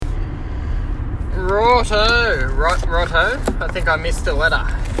Righto. I think I missed a letter.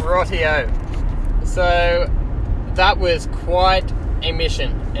 Righty-o. So, that was quite a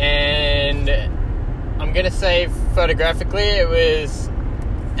mission, and I'm going to say photographically it was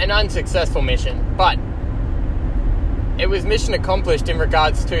an unsuccessful mission, but it was mission accomplished in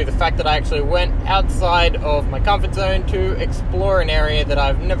regards to the fact that I actually went outside of my comfort zone to explore an area that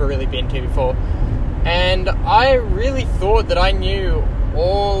I've never really been to before. And I really thought that I knew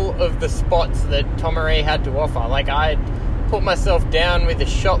all of the spots that Tomaree had to offer. Like, I put myself down with a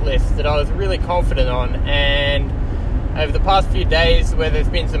shot list that I was really confident on, and over the past few days where there's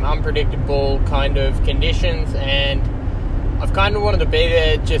been some unpredictable kind of conditions, and I've kind of wanted to be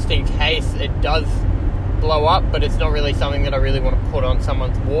there just in case it does blow up, but it's not really something that I really want to put on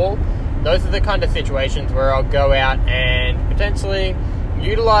someone's wall. Those are the kind of situations where I'll go out and potentially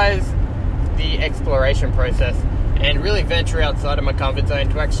utilize the exploration process and really venture outside of my comfort zone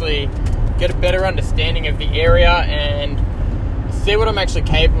to actually get a better understanding of the area and see what I'm actually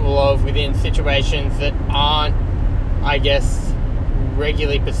capable of within situations that aren't, I guess,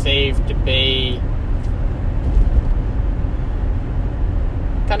 regularly perceived to be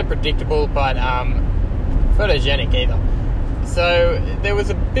kind of predictable, but photogenic either. So there was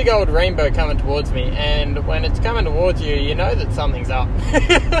a big old rainbow coming towards me, and when it's coming towards you, you know that something's up.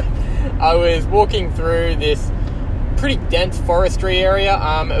 I was walking through this pretty dense forestry area.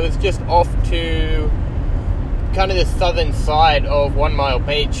 It was just off to kind of the southern side of 1 Mile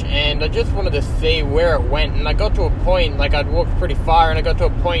Beach, and I just wanted to see where it went. And I got to a point, like, I'd walked pretty far, and I got to a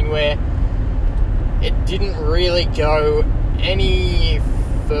point where it didn't really go any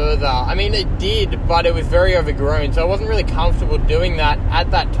further. I mean, it did, but it was very overgrown, so I wasn't really comfortable doing that at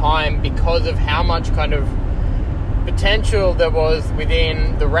that time because of how much kind of potential there was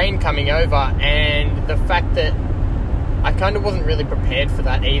within the rain coming over, and the fact that I kind of wasn't really prepared for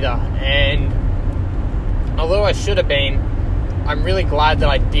that either. And although I should have been, I'm really glad that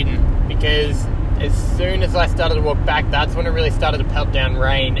I didn't, because as soon as I started to walk back, that's when it really started to pelt down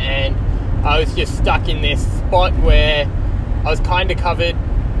rain, and I was just stuck in this spot where I was kind of covered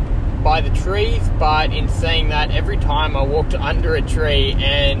by the trees, but in saying that, every time I walked under a tree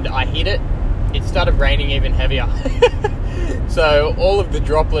and I hit it, it started raining even heavier. So all of the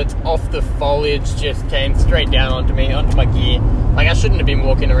droplets off the foliage just came straight down onto me, onto my gear. Like, I shouldn't have been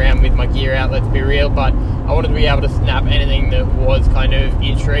walking around with my gear out, let's be real, but I wanted to be able to snap anything that was kind of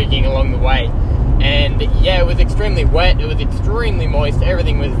intriguing along the way. And yeah, it was extremely wet, it was extremely moist,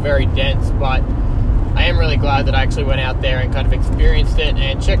 everything was very dense, but I am really glad that I actually went out there and kind of experienced it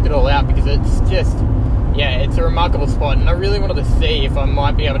and checked it all out, because it's just, yeah, it's a remarkable spot, and I really wanted to see if I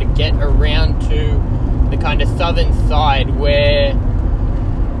might be able to get around to the kind of southern side, where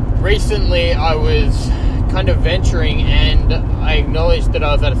recently I was kind of venturing, and I acknowledged that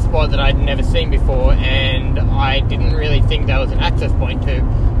I was at a spot that I'd never seen before, and I didn't really think that was an access point to.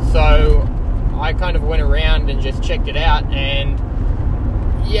 So I kind of went around and just checked it out, and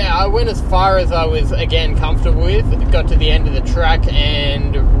yeah, I went as far as I was, again, comfortable with. Got to the end of the track,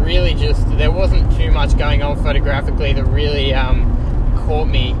 and really just, there wasn't too much going on photographically that really caught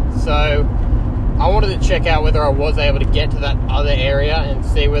me. So I wanted to check out whether I was able to get to that other area and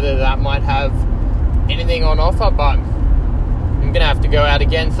see whether that might have anything on offer, but I'm going to have to go out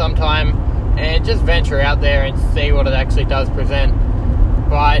again sometime and just venture out there and see what it actually does present.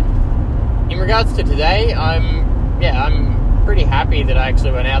 But in regards to today, I'm pretty happy that I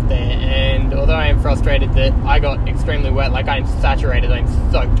actually went out there, and although I am frustrated that I got extremely wet, like, I'm saturated, I'm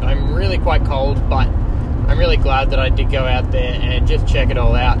soaked, I'm really quite cold, but I'm really glad that I did go out there and just check it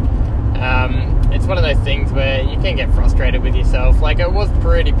all out. It's one of those things where you can get frustrated with yourself. Like, it was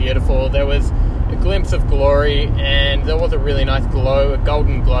pretty beautiful, there was a glimpse of glory, and there was a really nice glow, a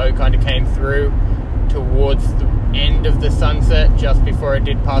golden glow kind of came through towards the end of the sunset, just before it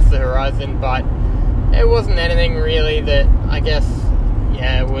did pass the horizon, but it wasn't anything really that, I guess,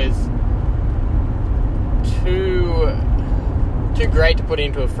 yeah, it was too great to put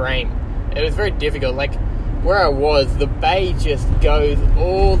into a frame. It was very difficult. Like, where I was, the bay just goes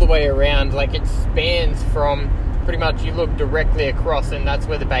all the way around. Like, it spans from pretty much, you look directly across, and that's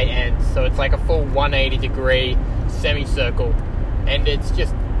where the bay ends. So it's like a full 180-degree semicircle, and it's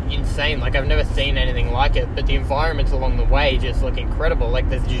just insane. Like, I've never seen anything like it, but the environments along the way just look incredible. Like,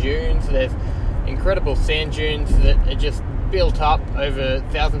 there's dunes, there's incredible sand dunes that are just built up over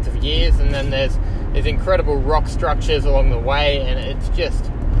thousands of years, and then there's incredible rock structures along the way, and it's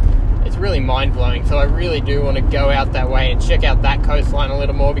really mind-blowing. So I really do want to go out that way and check out that coastline a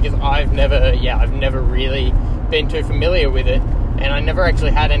little more, because I've never really been too familiar with it, and I never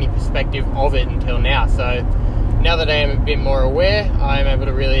actually had any perspective of it until now. So now that I am a bit more aware, I'm able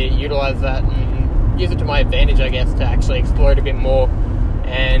to really utilize that and use it to my advantage, I guess, to actually explore it a bit more.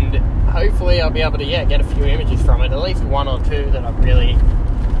 And hopefully I'll be able to, get a few images from it, at least one or two that I really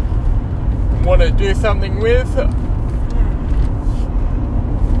want to do something with.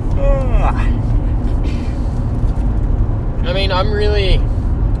 I mean, I'm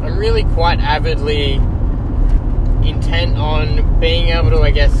really quite avidly intent on being able to,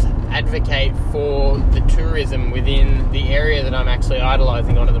 I guess, advocate for the tourism within the area that I'm actually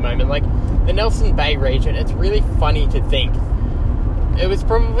idolizing on at the moment. Like, the Nelson Bay region, it's really funny to think. It was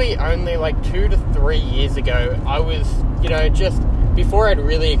probably only like 2 to 3 years ago, I was, just before I'd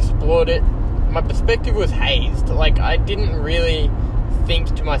really explored it, my perspective was hazed. Like, I didn't really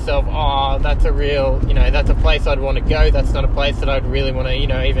think to myself, that's a real, that's a place I'd want to go. That's not a place that I'd really want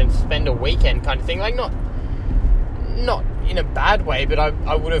to, even spend a weekend kind of thing. Like, not in a bad way, but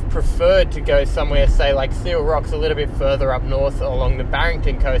I would have preferred to go somewhere, say, like Seal Rock's a little bit further up north along the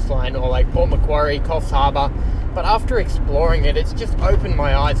Barrington coastline, or like Port Macquarie, Coffs Harbour. But after exploring it, it's just opened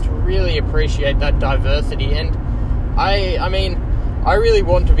my eyes to really appreciate that diversity. And I mean, I really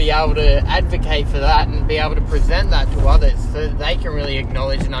want to be able to advocate for that and be able to present that to others so that they can really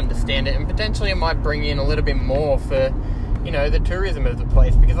acknowledge and understand it. And potentially it might bring in a little bit more for, the tourism of the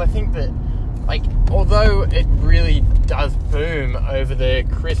place. Because I think that, like, although it really does boom over the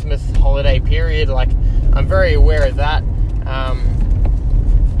Christmas holiday period, like, I'm very aware of that.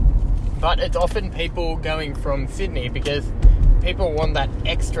 But it's often people going from Sydney because people want that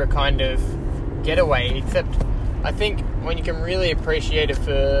extra kind of getaway, except I think when you can really appreciate it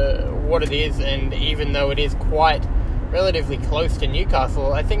for what it is, and even though it is quite relatively close to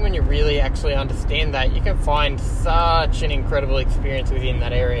Newcastle, I think when you really actually understand that, you can find such an incredible experience within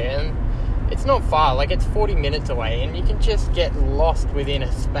that area. And it's not far, like it's 40 minutes away, and you can just get lost within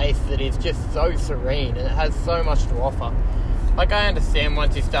a space that is just so serene, and it has so much to offer. Like, I understand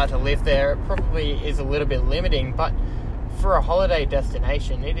once you start to live there, it probably is a little bit limiting, but for a holiday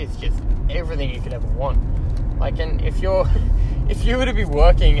destination, it is just everything you could ever want. Like, and if you were to be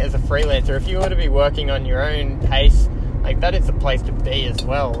working as a freelancer, if you were to be working on your own pace, like, that is the place to be as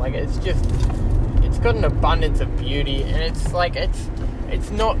well. Like, it's got an abundance of beauty, and it's like, it's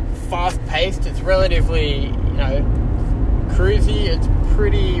not fast-paced, it's relatively, cruisy, it's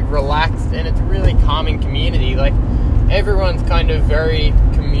pretty relaxed, and it's a really calming community. Like, everyone's kind of very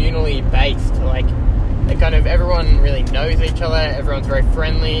communally based. Like, everyone really knows each other, everyone's very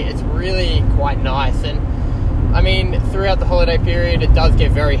friendly, it's really quite nice. And I mean, throughout the holiday period, it does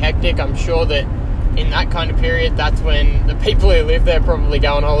get very hectic. I'm sure that in that kind of period, that's when the people who live there probably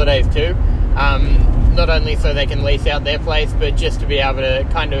go on holidays too. Not only so they can lease out their place, but just to be able to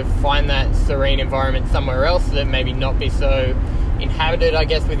kind of find that serene environment somewhere else that maybe not be so inhabited, I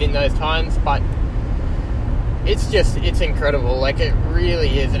guess, within those times. But it's incredible. Like, it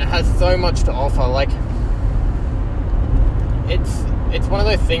really is, and it has so much to offer. Like, it's one of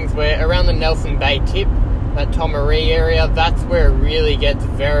those things where around the Nelson Bay tip, that Tomaree area, that's where it really gets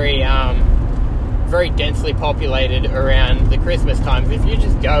very very densely populated around the Christmas times. If you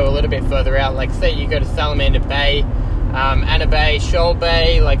just go a little bit further out, like say you go to Salamander Bay, Anna Bay, Shoal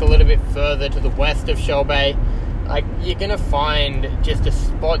Bay, like a little bit further to the west of Shoal Bay, like, you're going to find just a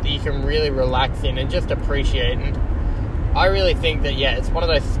spot that you can really relax in and just appreciate. And I really think that, it's one of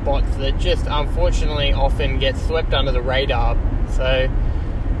those spots that just unfortunately often gets swept under the radar. So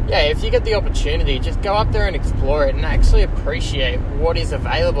if you get the opportunity, just go up there and explore it and actually appreciate what is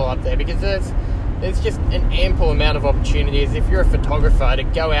available up there, because there's just an ample amount of opportunities if you're a photographer to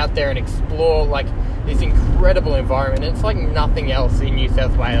go out there and explore, like, this incredible environment. It's like nothing else in New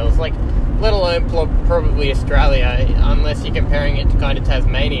South Wales, like, let alone probably Australia, unless you're comparing it to kind of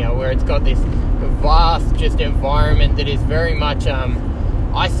Tasmania, where it's got this vast just environment that is very much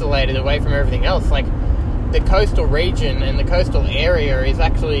isolated away from everything else. Like, the coastal region and the coastal area is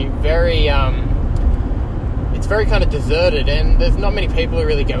actually very it's very kind of deserted, and there's not many people who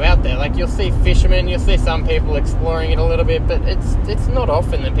really go out there. Like, you'll see fishermen, you'll see some people exploring it a little bit, but it's not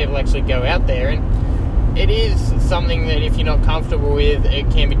often that people actually go out there. And it is something that if you're not comfortable with,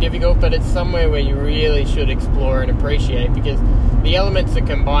 it can be difficult, but it's somewhere where you really should explore and appreciate, because the elements that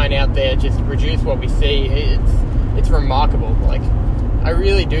combine out there just produce what we see. It's remarkable. Like, I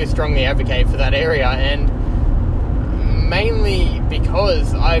really do strongly advocate for that area, and mainly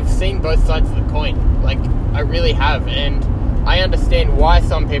because I've seen both sides of the coin. Like, I really have, and I understand why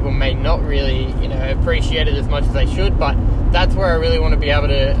some people may not really, appreciate it as much as they should, but that's where I really want to be able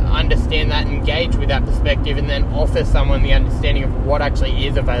to understand that, engage with that perspective, and then offer someone the understanding of what actually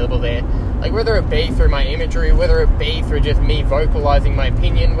is available there. Like, whether it be through my imagery, whether it be through just me vocalizing my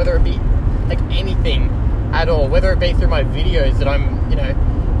opinion, whether it be, like, anything at all, whether it be through my videos that I'm,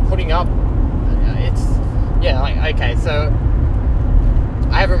 putting up. yeah, like, okay, so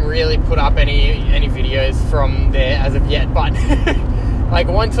I haven't really put up any videos from there as of yet, but like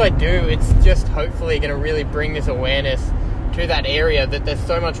once I do, it's just hopefully going to really bring this awareness to that area that there's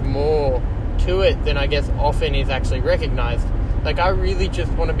so much more to it than I guess often is actually recognized. Like I really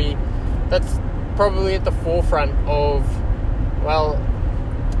just want to be, that's probably at the forefront of, well,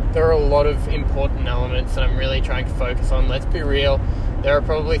 there are a lot of important elements that I'm really trying to focus on. Let's be real. There are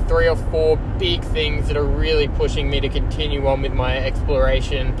probably 3 or 4 big things that are really pushing me to continue on with my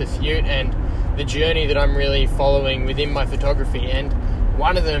exploration pursuit and the journey that I'm really following within my photography. And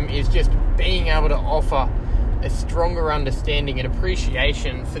one of them is just being able to offer a stronger understanding and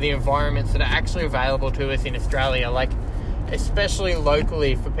appreciation for the environments that are actually available to us in Australia, like especially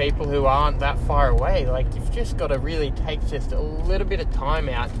locally for people who aren't that far away. Like you've just got to really take just a little bit of time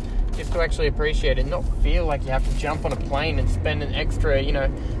out just to actually appreciate it, not feel like you have to jump on a plane and spend an extra,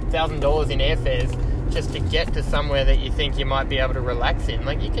 $1,000 in airfares just to get to somewhere that you think you might be able to relax in.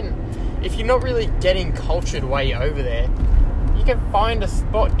 Like you can, if you're not really getting cultured while you're over there, you can find a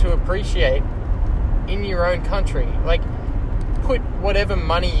spot to appreciate in your own country. Like put whatever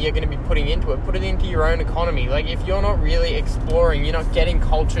money you're going to be putting into it, put it into your own economy. Like if you're not really exploring, you're not getting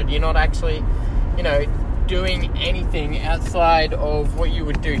cultured, you're not actually, doing anything outside of what you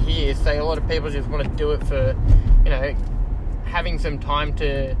would do here. Say a lot of people just want to do it for, having some time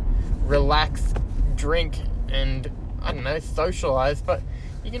to relax, drink, and, socialise, but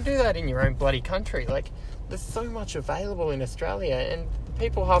you can do that in your own bloody country. Like, there's so much available in Australia, and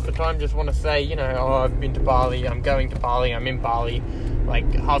people half the time just want to say, I've been to Bali, I'm going to Bali, I'm in Bali. Like,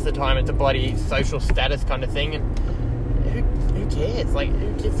 half the time it's a bloody social status kind of thing, and who cares? Like,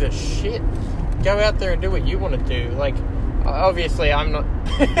 who gives a shit? Go out there and do what you want to do. Like, obviously I'm not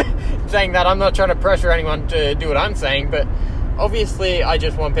saying that, I'm not trying to pressure anyone to do what I'm saying, but obviously I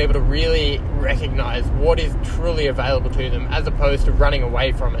just want people to really recognise what is truly available to them as opposed to running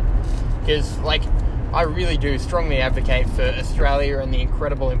away from it. Because, like, I really do strongly advocate for Australia and the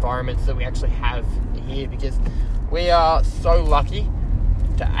incredible environments that we actually have here, because we are so lucky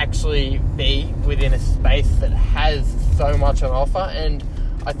to actually be within a space that has so much on offer. And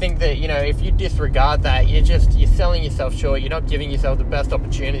I think that, if you disregard that, you're selling yourself short. You're not giving yourself the best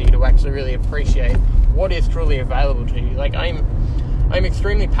opportunity to actually really appreciate what is truly available to you. Like, I'm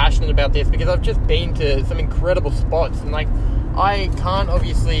extremely passionate about this because I've just been to some incredible spots, and like, I can't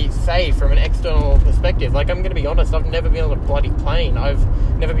obviously say from an external perspective. Like, I'm going to be honest, I've never been on a bloody plane. I've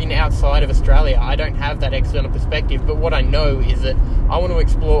never been outside of Australia. I don't have that external perspective. But what I know is that I want to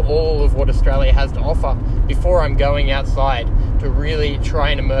explore all of what Australia has to offer before I'm going outside to really try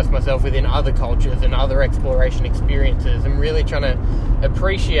and immerse myself within other cultures and other exploration experiences, and really trying to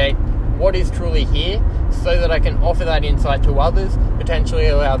appreciate what is truly here so that I can offer that insight to others, potentially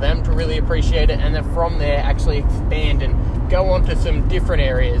allow them to really appreciate it, and then from there actually expand and go on to some different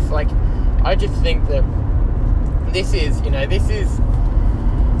areas. Like, I just think that this is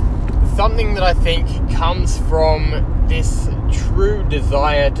something that I think comes from this true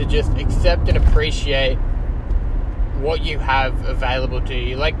desire to just accept and appreciate what you have available to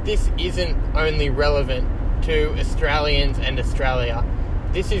you. Like, this isn't only relevant to Australians and Australia.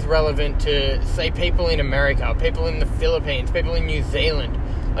 This is relevant to, say, people in America, people in the Philippines, people in New Zealand,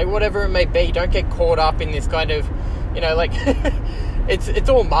 like whatever it may be. Don't get caught up in this kind of, it's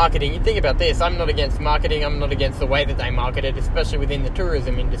all marketing. You think about this, I'm not against marketing, I'm not against the way that they market it, especially within the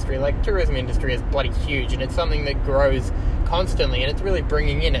tourism industry. Like, tourism industry is bloody huge, and it's something that grows constantly, and it's really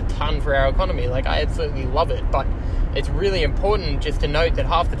bringing in a ton for our economy. Like, I absolutely love it, but it's really important just to note that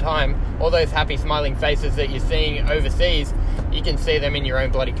half the time, all those happy smiling faces that you're seeing overseas, you can see them in your own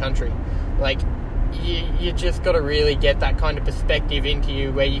bloody country. Like, you just got to really get that kind of perspective into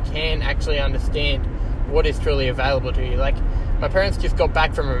you where you can actually understand what is truly available to you. Like, my parents just got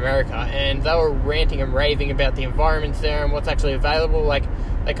back from America, and they were ranting and raving about the environments there and what's actually available. Like,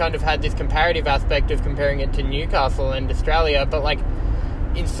 they kind of had this comparative aspect of comparing it to Newcastle and Australia, but like,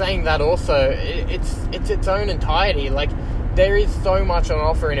 in saying that also, it's its own entirety. Like, there is so much on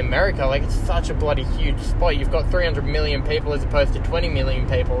offer in America. Like, it's such a bloody huge spot. You've got 300 million people as opposed to 20 million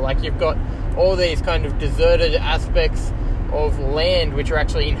people. Like, you've got all these kind of deserted aspects of land which are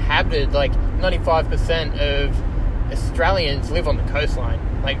actually inhabited. Like, 95% of Australians live on the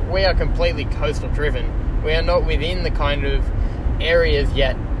coastline. Like, we are completely coastal driven. We are not within the kind of areas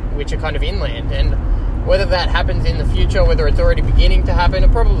yet which are kind of inland. And whether that happens in the future, whether it's already beginning to happen,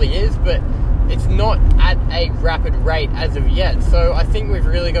 it probably is, but it's not at a rapid rate as of yet. So I think we've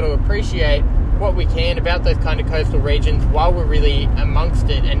really got to appreciate what we can about those kind of coastal regions while we're really amongst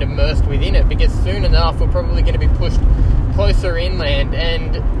it and immersed within it, because soon enough we're probably going to be pushed closer inland,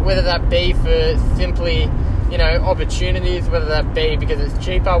 and whether that be for simply opportunities, whether that be because it's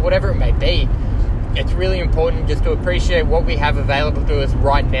cheaper, whatever it may be. It's really important just to appreciate what we have available to us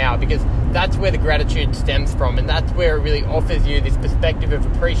right now, because that's where the gratitude stems from, and that's where it really offers you this perspective of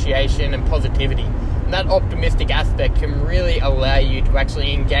appreciation and positivity. And that optimistic aspect can really allow you to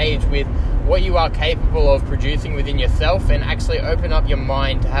actually engage with what you are capable of producing within yourself, and actually open up your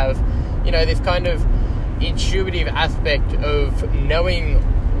mind to have, this kind of intuitive aspect of knowing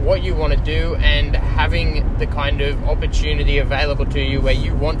what you want to do and having the kind of opportunity available to you where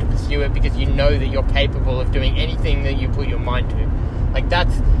you want to pursue it because you know that you're capable of doing anything that you put your mind to. Like, that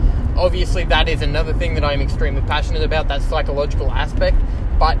is another thing that I'm extremely passionate about, that psychological aspect.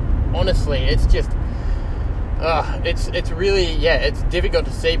 But honestly, it's just it's really, it's difficult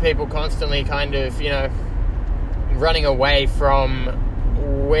to see people constantly kind of, running away from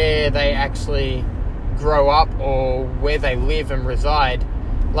where they actually grow up or where they live and reside.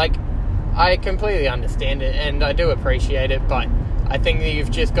 Like, I completely understand it and I do appreciate it, but I think that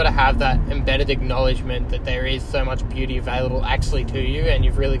you've just got to have that embedded acknowledgement that there is so much beauty available actually to you, and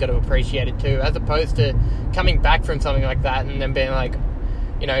you've really got to appreciate it too, as opposed to coming back from something like that and then being like,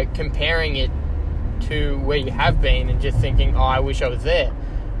 comparing it to where you have been and just thinking, oh, I wish I was there,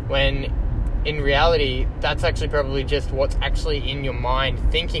 when in reality that's actually probably just what's actually in your mind,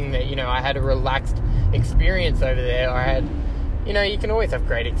 thinking that, I had a relaxed experience over there, or I had, you can always have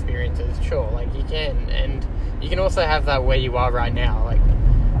great experiences, sure, like you can, and you can also have that where you are right now. Like,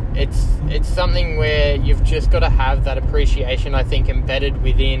 it's something where you've just got to have that appreciation, I think, embedded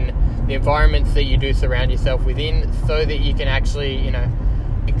within the environments that you do surround yourself within, so that you can actually,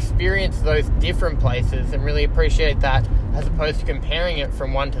 experience those different places and really appreciate that, as opposed to comparing it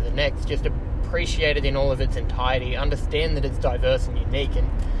from one to the next. Just appreciate it in all of its entirety, understand that it's diverse and unique, and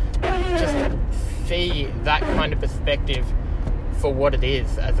just see that kind of perspective for what it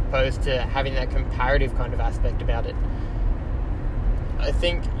is, as opposed to having that comparative kind of aspect about it. I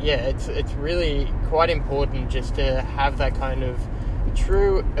think, it's really quite important just to have that kind of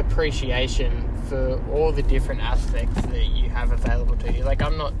true appreciation for all the different aspects that you have available to you. Like,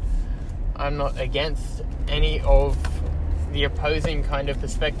 I'm not against any of the opposing kind of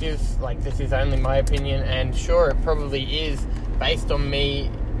perspectives. Like, this is only my opinion, and sure, it probably is based on me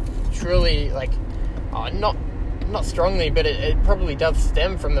truly, like, not strongly, but it probably does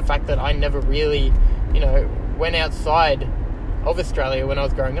stem from the fact that I never really, went outside of Australia when I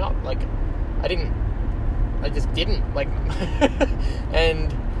was growing up. Like, I just didn't, like,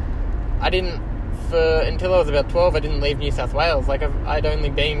 and I didn't, until I was about 12, I didn't leave New South Wales. Like, I'd only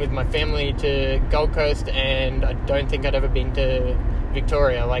been with my family to Gold Coast, and I don't think I'd ever been to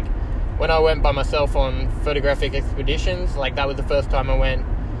Victoria. Like, when I went by myself on photographic expeditions, like, that was the first time I went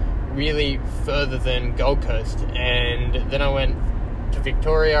really further than Gold Coast. And then I went to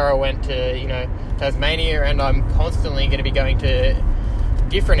Victoria, I went to, Tasmania, and I'm constantly going to be going to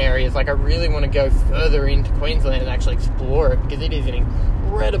different areas. Like, I really want to go further into Queensland and actually explore it, because it is an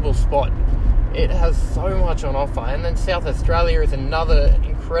incredible spot. It has so much on offer. And then South Australia is another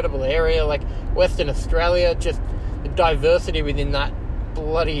incredible area. Like, Western Australia, just the diversity within that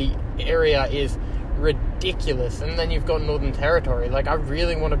bloody area is ridiculous. And then you've got Northern Territory. Like, I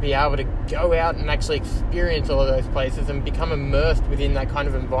really want to be able to go out and actually experience all of those places and become immersed within that kind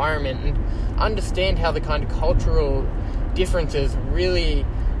of environment and understand how the kind of cultural differences really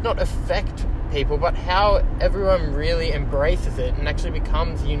not affect people, but how everyone really embraces it and actually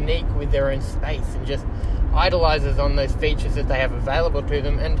becomes unique with their own space and just idolizes on those features that they have available to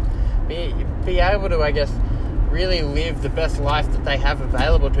them, and be able to, I guess, really live the best life that they have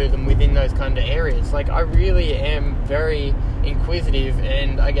available to them within those kind of areas. Like, I really am very inquisitive,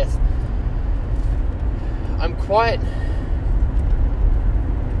 and I guess I'm quite,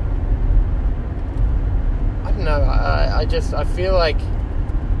 I don't know, I feel like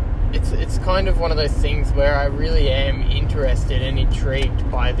it's kind of one of those things where I really am interested and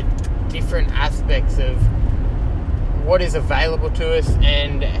intrigued by the different aspects of what is available to us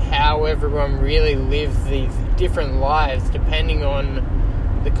and how everyone really lives these different lives depending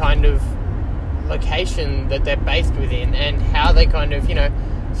on the kind of location that they're based within, and how they kind of,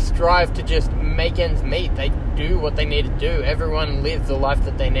 strive to just make ends meet. They do what they need to do. Everyone lives the life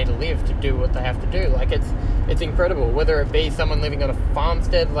that they need to live to do what they have to do. Like, it's incredible, whether it be someone living on a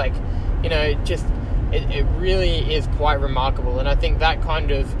farmstead, like, it really is quite remarkable. And I think that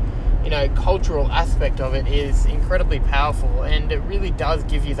kind of, cultural aspect of it is incredibly powerful, and it really does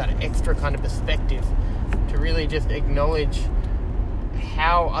give you that extra kind of perspective to really just acknowledge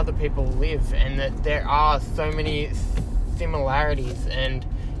how other people live, and that there are so many similarities and,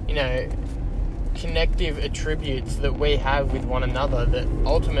 connective attributes that we have with one another that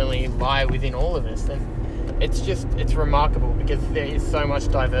ultimately lie within all of us. And it's remarkable because there is so much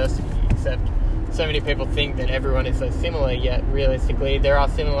diversity, except so many people think that everyone is so similar, yet realistically there are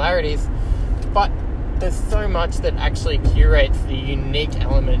similarities, but there's so much that actually curates the unique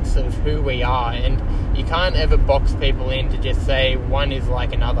elements of who we are, and you can't ever box people in to just say one is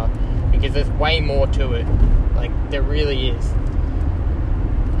like another, because there's way more to it. Like, there really is.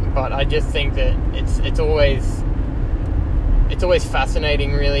 But I just think that it's always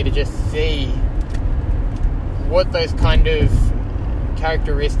fascinating, really, to just see what those kind of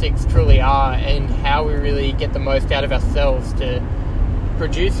characteristics truly are, and how we really get the most out of ourselves to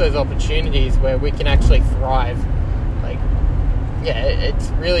produce those opportunities where we can actually thrive. Like, yeah, it's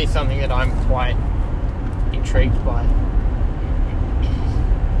really something that I'm quite intrigued by.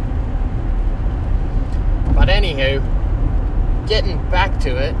 But anywho, getting back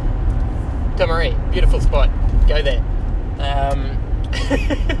to it, Tomaree, beautiful spot, go there.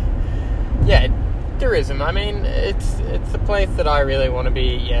 Yeah, tourism, I mean, it's the place that I really want to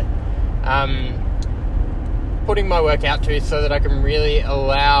be, putting my work out to, so that I can really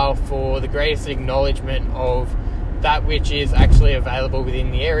allow for the greatest acknowledgement of that which is actually available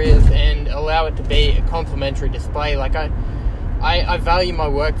within the areas, and allow it to be a complimentary display. Like, I value my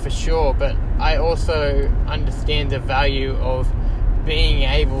work for sure, but I also understand the value of being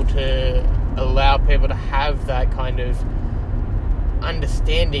able to allow people to have that kind of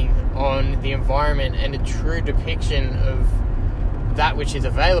understanding on the environment and a true depiction of that which is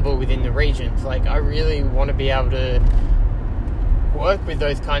available within the regions. Like, I really want to be able to work with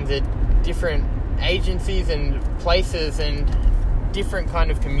those kinds of different agencies and places and different kind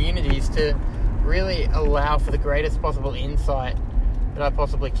of communities to really allow for the greatest possible insight that I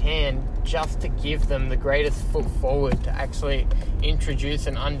possibly can, just to give them the greatest foot forward to actually introduce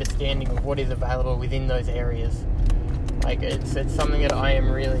an understanding of what is available within those areas. Like, it's something that I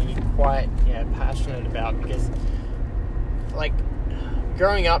am really quite passionate about, because, like,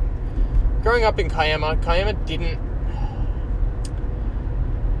 growing up in Kiama didn't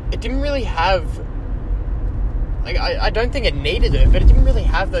really have, like, I don't think it needed it, but it didn't really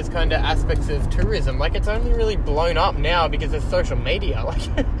have those kind of aspects of tourism. Like, it's only really blown up now because of social media. Like,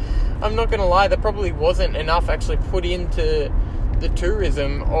 I'm not going to lie, there probably wasn't enough actually put into the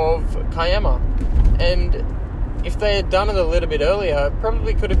tourism of Kiama. And if they had done it a little bit earlier, it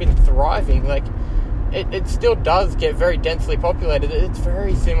probably could have been thriving. Like, it still does get very densely populated. It's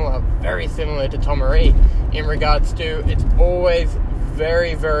very similar to Tomaree in regards to it's always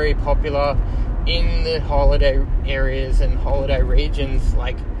very, very popular in the holiday areas and holiday regions,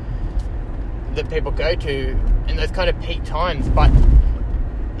 like, that people go to in those kind of peak times. But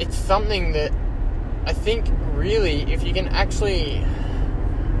it's something that I think really, if you can actually,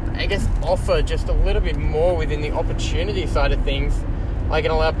 I guess, offer just a little bit more within the opportunity side of things, like,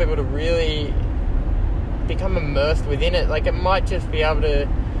 and allow people to really become immersed within it, like, it might just be able to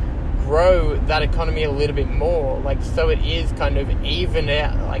grow that economy a little bit more, like, so it is kind of even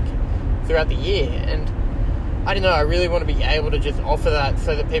out, like, throughout the year. And I don't know, I really want to be able to just offer that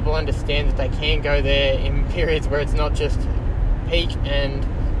so that people understand that they can go there in periods where it's not just peak, and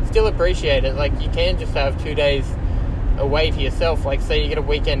still appreciate it. Like, you can just have 2 days away to yourself, like, say you get a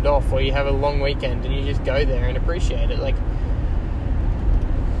weekend off, or you have a long weekend and you just go there and appreciate it. Like,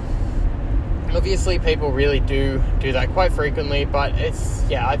 obviously people really do that quite frequently, but it's,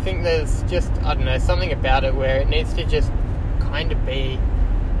 I think there's just, I don't know, something about it where it needs to just kind of be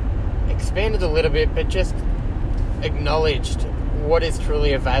expanded a little bit, but just acknowledged what is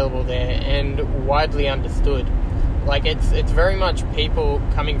truly available there and widely understood. Like, it's very much people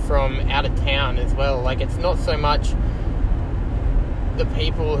coming from out of town as well. Like, it's not so much the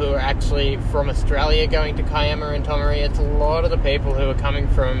people who are actually from Australia going to Kiama and Tomaree. It's a lot of the people who are coming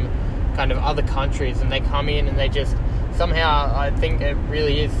from kind of other countries, and they come in and they just somehow, I think it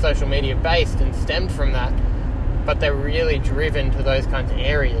really is social media based and stemmed from that, but they're really driven to those kinds of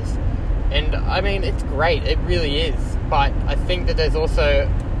areas. And I mean, it's great, it really is, but I think that there's also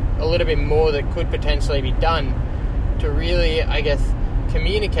a little bit more that could potentially be done to really, I guess,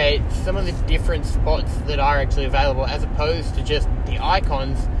 communicate some of the different spots that are actually available, as opposed to just the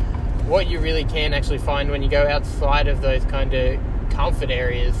icons, what you really can actually find when you go outside of those kind of comfort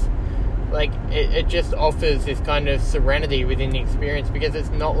areas. Like, it just offers this kind of serenity within the experience, because it's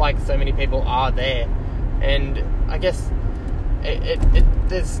not like so many people are there. And I guess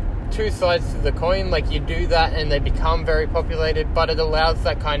there's two sides to the coin. Like, you do that and they become very populated, but it allows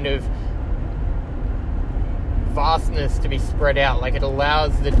that kind of vastness to be spread out. Like, it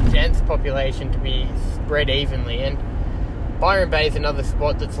allows the dense population to be spread evenly. And Byron Bay is another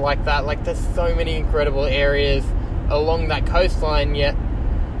spot that's like that. Like, there's so many incredible areas along that coastline, yet,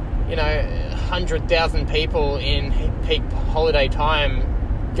 you know, 100,000 people in peak holiday time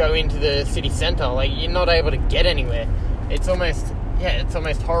go into the city centre. Like, you're not able to get anywhere. It's almost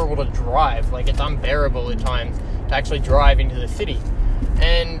horrible to drive. Like, it's unbearable at times to actually drive into the city.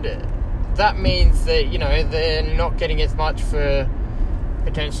 And that means that, you know, they're not getting as much for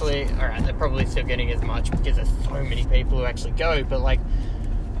potentially, alright, they're probably still getting as much because there's so many people who actually go, but like,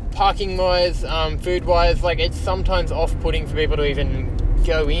 parking wise, food wise, like, it's sometimes off-putting for people to even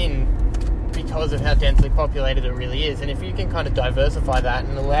go in because of how densely populated it really is. And if you can kind of diversify that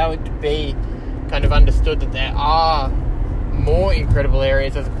and allow it to be kind of understood that there are more incredible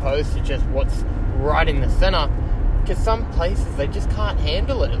areas as opposed to just what's right in the centre, because some places, they just can't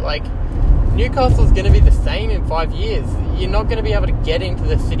handle it. Like, Newcastle's going to be the same in 5 years. You're not going to be able to get into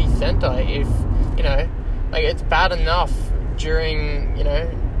the city centre if, you know, like, it's bad enough during, you know,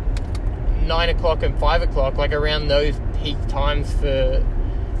 9 o'clock and 5 o'clock, like around those peak times for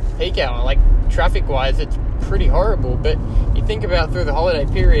peak hour. Like, traffic-wise, it's pretty horrible. But you think about through the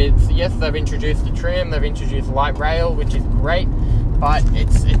holiday periods, yes, they've introduced a tram, they've introduced light rail, which is great, but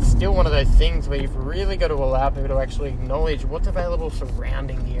it's still one of those things where you've really got to allow people to actually acknowledge what's available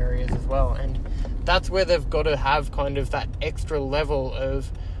surrounding the areas as well. And that's where they've got to have kind of that extra level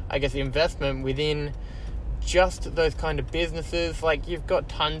of, I guess, investment within just those kind of businesses. Like, you've got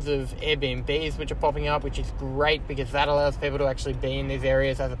tons of Airbnbs which are popping up, which is great because that allows people to actually be in these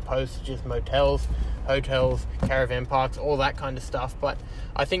areas as opposed to just motels, hotels, caravan parks, all that kind of stuff. But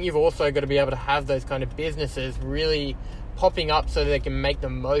I think you've also got to be able to have those kind of businesses really popping up so they can make the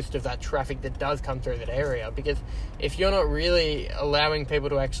most of that traffic that does come through that area. Because if you're not really allowing people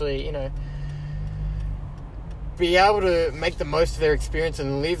to actually, you know, be able to make the most of their experience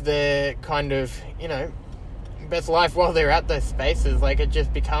and live their kind of, you know, best life while they're at those spaces, like, it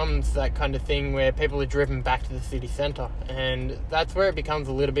just becomes that kind of thing where people are driven back to the city centre, and that's where it becomes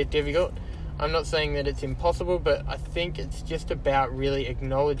a little bit difficult. I'm not saying that it's impossible, but I think it's just about really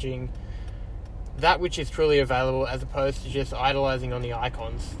acknowledging that which is truly available as opposed to just idolizing on the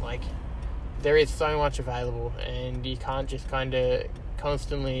icons. Like, there is so much available, and you can't just kind of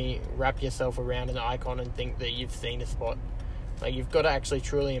constantly wrap yourself around an icon and think that you've seen a spot. Like, you've got to actually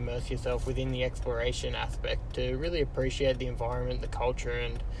truly immerse yourself within the exploration aspect to really appreciate the environment, the culture,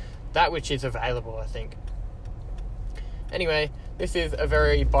 and that which is available, I think. Anyway, this is a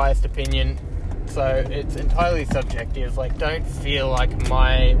very biased opinion, so it's entirely subjective. Like, don't feel like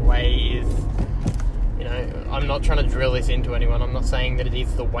my way is, you know, I'm not trying to drill this into anyone. I'm not saying that it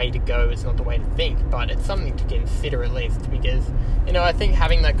is the way to go, it's not the way to think, but it's something to consider at least, because, you know, I think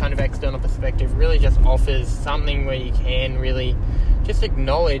having that kind of external perspective really just offers something where you can really just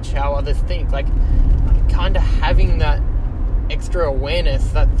acknowledge how others think. Like, kind of having that extra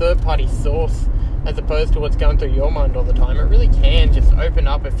awareness, that third-party source, as opposed to what's going through your mind all the time, it really can just open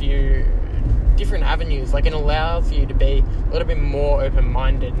up a few different avenues. Like, it allows you to be a little bit more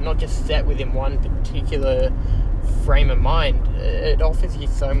open-minded, not just set within one particular frame of mind. It offers you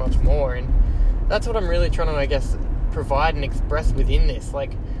so much more, and that's what I'm really trying to, I guess, provide and express within this.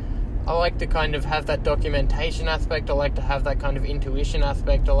 Like, I like to kind of have that documentation aspect, I like to have that kind of intuition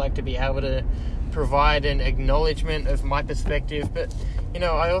aspect, I like to be able to provide an acknowledgement of my perspective, but, you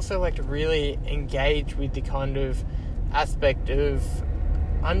know, I also like to really engage with the kind of aspect of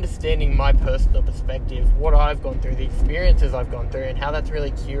understanding my personal perspective, what I've gone through, the experiences I've gone through, and how that's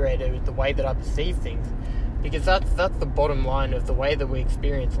really curated with the way that I perceive things, because that's the bottom line of the way that we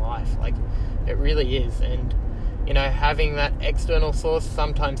experience life. Like, it really is. And, you know, having that external source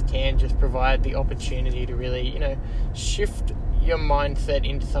sometimes can just provide the opportunity to really, you know, shift your mindset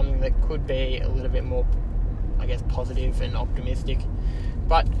into something that could be a little bit more, I guess, positive and optimistic.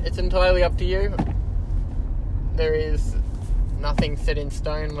 But it's entirely up to you. There is nothing set in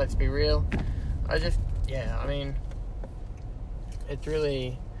stone, let's be real. I mean, it's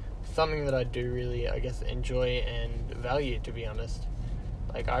really something that I do really, I guess, enjoy and value, to be honest.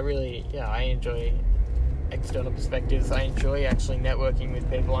 Like, I enjoy external perspectives. I enjoy actually networking with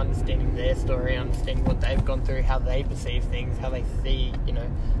people, understanding their story, understanding what they've gone through, how they perceive things, how they see, you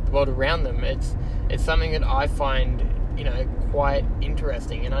know, the world around them. It's something that I find, you know, quite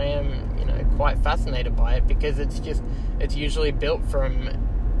interesting, and I am, you know, quite fascinated by it, because it's usually built from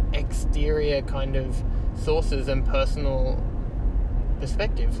exterior kind of sources and personal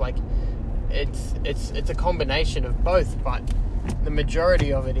perspective. Like, it's a combination of both, but the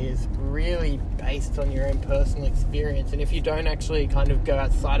majority of it is really based on your own personal experience. And if you don't actually kind of go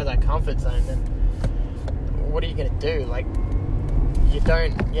outside of that comfort zone, then what are you going to do? Like, you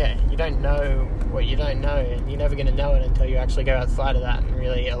don't know what you don't know, and you're never going to know it until you actually go outside of that and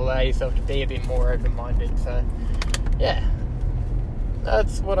really allow yourself to be a bit more open-minded. So, yeah,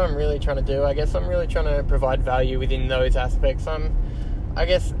 that's what I'm really trying to do. I guess I'm really trying to provide value within those aspects. I'm, I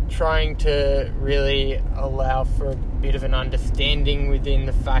guess, trying to really allow for a bit of an understanding within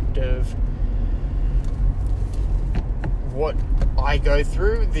the fact of what I go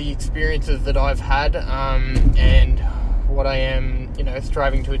through, the experiences that I've had, and what I am,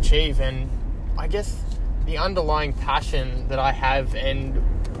 striving to achieve, and I guess the underlying passion that I have and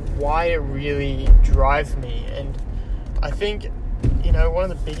why it really drives me. And I think, one of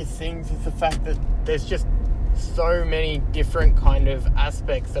the biggest things is the fact that there's just so many different kind of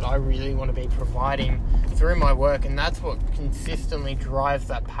aspects that I really want to be providing through my work, and that's what consistently drives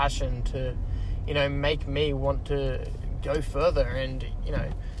that passion to, make me want to go further and,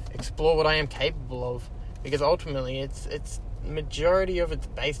 explore what I am capable of, because ultimately it's majority of it's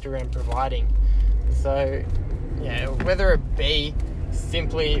based around providing. So, whether it be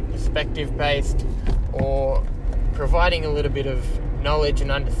simply perspective based or providing a little bit of knowledge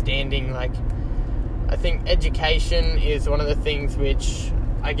and understanding, like, I think education is one of the things which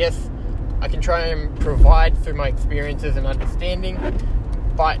I guess I can try and provide through my experiences and understanding,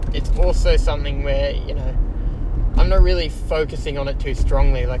 but it's also something where, I'm not really focusing on it too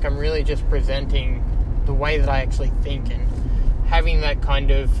strongly. Like, I'm really just presenting the way that I actually think and having that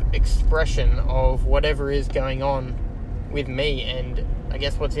kind of expression of whatever is going on with me and I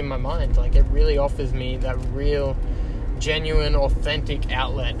guess what's in my mind. Like, it really offers me that real, genuine, authentic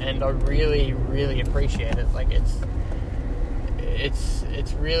outlet, and I really, really appreciate it. Like,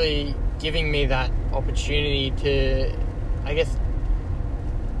 it's really giving me that opportunity to, I guess,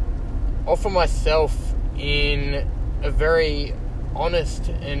 offer myself in a very honest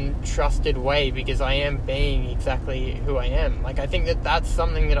and trusted way, because I am being exactly who I am. Like, I think that that's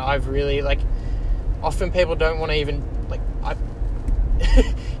something that I've really, like, often people don't want to even, like,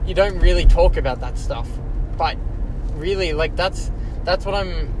 you don't really talk about that stuff, but really, like, that's what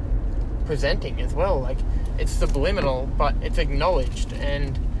I'm presenting as well. Like, it's subliminal, but it's acknowledged,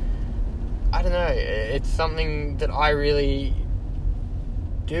 and I don't know, it's something that I really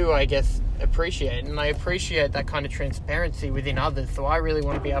do, I guess, appreciate, and I appreciate that kind of transparency within others. So I really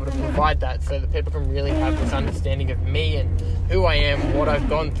want to be able to provide that so that people can really have this understanding of me and who I am, what I've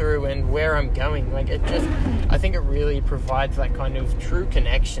gone through, and where I'm going. Like, I think it really provides that kind of true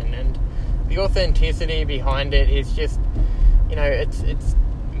connection, and the authenticity behind it is just, it's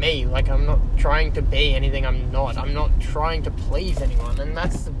me. Like, I'm not trying to be anything I'm not. I'm not trying to please anyone, and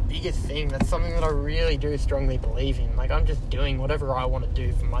that's the biggest thing. That's something that I really do strongly believe in. Like, I'm just doing whatever I want to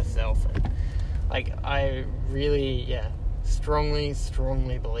do for myself, and, like, I really,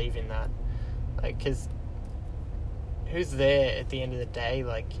 strongly believe in that. Like, because who's there at the end of the day?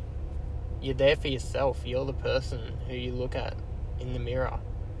 Like, you're there for yourself. You're the person who you look at in the mirror.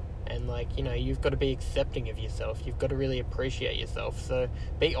 And, like, you've got to be accepting of yourself. You've got to really appreciate yourself. So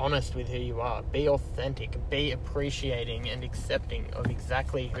be honest with who you are. Be authentic. Be appreciating and accepting of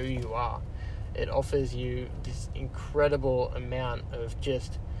exactly who you are. It offers you this incredible amount of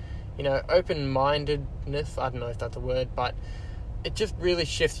just, open-mindedness. I don't know if that's a word, but it just really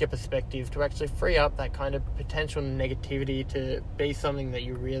shifts your perspective to actually free up that kind of potential negativity to be something that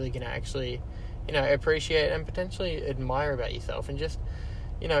you're really going to actually, appreciate and potentially admire about yourself, and just,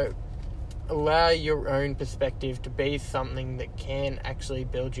 allow your own perspective to be something that can actually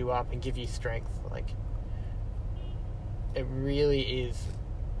build you up and give you strength. Like, it really is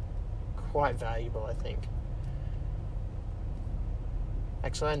quite valuable, I think.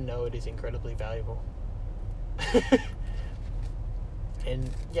 Actually, I know it is incredibly valuable. And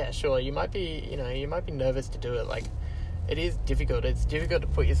yeah, sure, you might be nervous to do it. Like, it is difficult. It's difficult to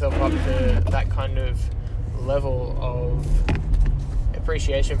put yourself up to that kind of level of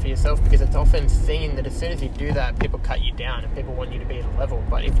appreciation for yourself, because it's often seen that as soon as you do that, people cut you down and people want you to be at a level.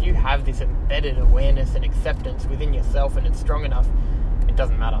 But if you have this embedded awareness and acceptance within yourself and it's strong enough, it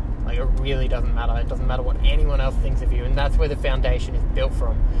doesn't matter. Like, it really doesn't matter. It doesn't matter what anyone else thinks of you, and that's where the foundation is built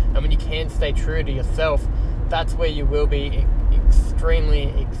from. And when you can stay true to yourself, that's where you will be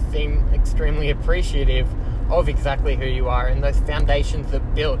extremely appreciative of exactly who you are and those foundations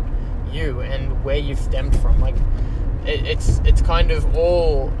that built you and where you've stemmed from. Like, it's kind of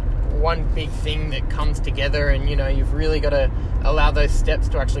all one big thing that comes together, and you've really got to allow those steps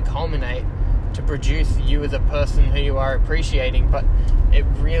to actually culminate to produce you as a person who you are appreciating. But it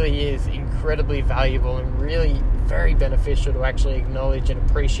really is incredibly valuable and really very beneficial to actually acknowledge and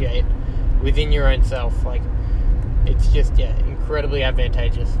appreciate within your own self. Like, it's just incredibly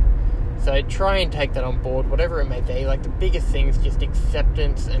advantageous. So try and take that on board, whatever it may be. Like, the biggest thing is just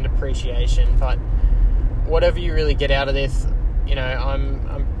acceptance and appreciation. But whatever you really get out of this,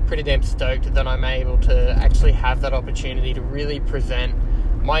 I'm pretty damn stoked that I'm able to actually have that opportunity to really present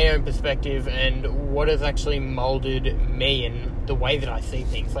my own perspective and what has actually molded me and the way that I see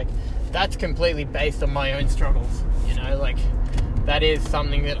things. Like, that's completely based on my own struggles, that is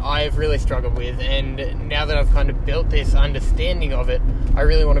something that I've really struggled with, and now that I've kind of built this understanding of it, I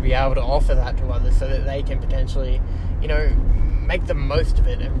really want to be able to offer that to others so that they can potentially, make the most of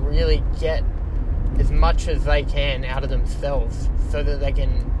it and really get as much as they can out of themselves so that they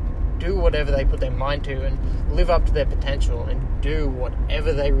can do whatever they put their mind to and live up to their potential and do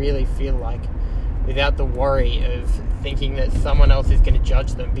whatever they really feel like without the worry of thinking that someone else is going to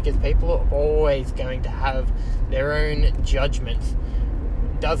judge them, because people are always going to have their own judgments.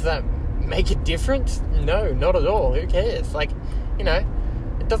 Does that make a difference? No, not at all. Who cares?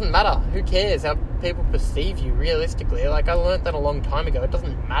 It doesn't matter. Who cares how people perceive you realistically? I learned that a long time ago. It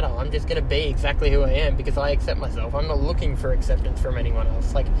doesn't matter. I'm just going to be exactly who I am because I accept myself. I'm not looking for acceptance from anyone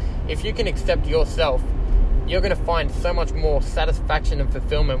else. If you can accept yourself, you're going to find so much more satisfaction and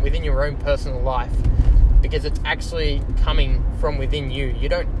fulfillment within your own personal life because it's actually coming from within you. You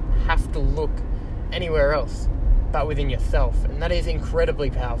don't have to look anywhere else but within yourself, and that is incredibly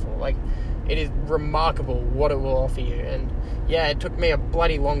powerful. It is remarkable what it will offer you. And yeah, it took me a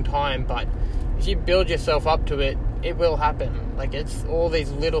bloody long time, but if you build yourself up to it, it will happen. It's all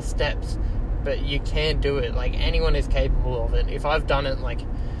these little steps, but you can do it. Anyone is capable of it. If I've done it,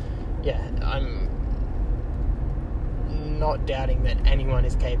 I'm not doubting that anyone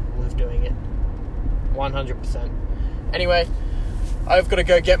is capable of doing it. 100%. Anyway, I've got to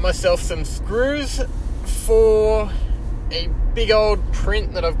go get myself some screws for a big old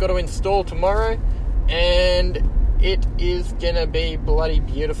print that I've got to install tomorrow, and it is gonna be bloody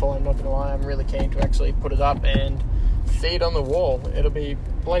beautiful. I'm not gonna lie, I'm really keen to actually put it up and see it on the wall. It'll be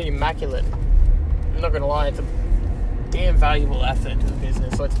bloody immaculate. I'm not gonna lie, it's a damn valuable asset to the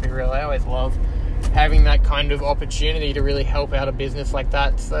business, let's be real. I always love having that kind of opportunity to really help out a business like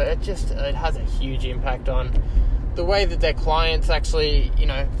that. So it has a huge impact on the way that their clients actually,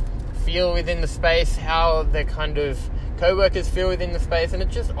 feel within the space, how their kind of co-workers feel within the space, and it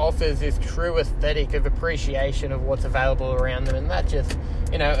just offers this true aesthetic of appreciation of what's available around them, and that just,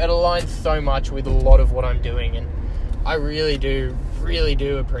 it aligns so much with a lot of what I'm doing, and I really do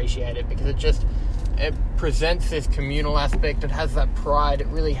appreciate it because it presents this communal aspect. It has that pride. It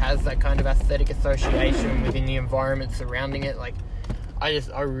really has that kind of aesthetic association within the environment surrounding it.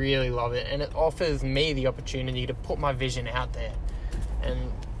 I really love it, and it offers me the opportunity to put my vision out there,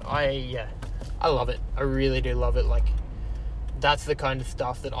 and I love it. I really do love it. That's the kind of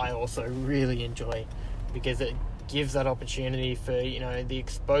stuff that I also really enjoy because it gives that opportunity for, the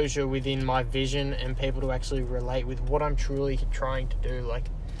exposure within my vision and people to actually relate with what I'm truly trying to do.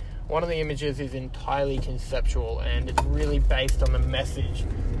 One of the images is entirely conceptual and it's really based on the message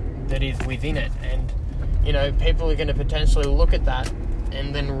that is within it. And, people are going to potentially look at that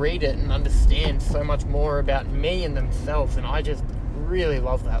and then read it and understand so much more about me and themselves. And I just really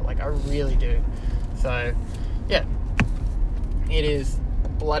love that. I really do. So, yeah. It is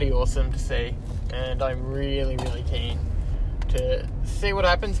bloody awesome to see, and I'm really, really keen to see what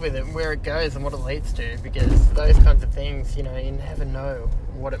happens with it, where it goes and what it leads to, because those kinds of things, you never know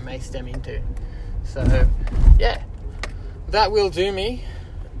what it may stem into. So, yeah, that will do me,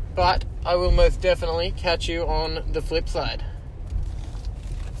 but I will most definitely catch you on the flip side.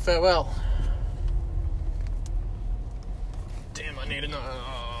 Farewell. Damn, I need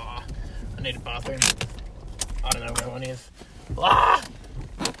a bathroom. I don't know where one is.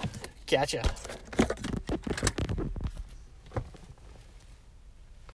 Gotcha.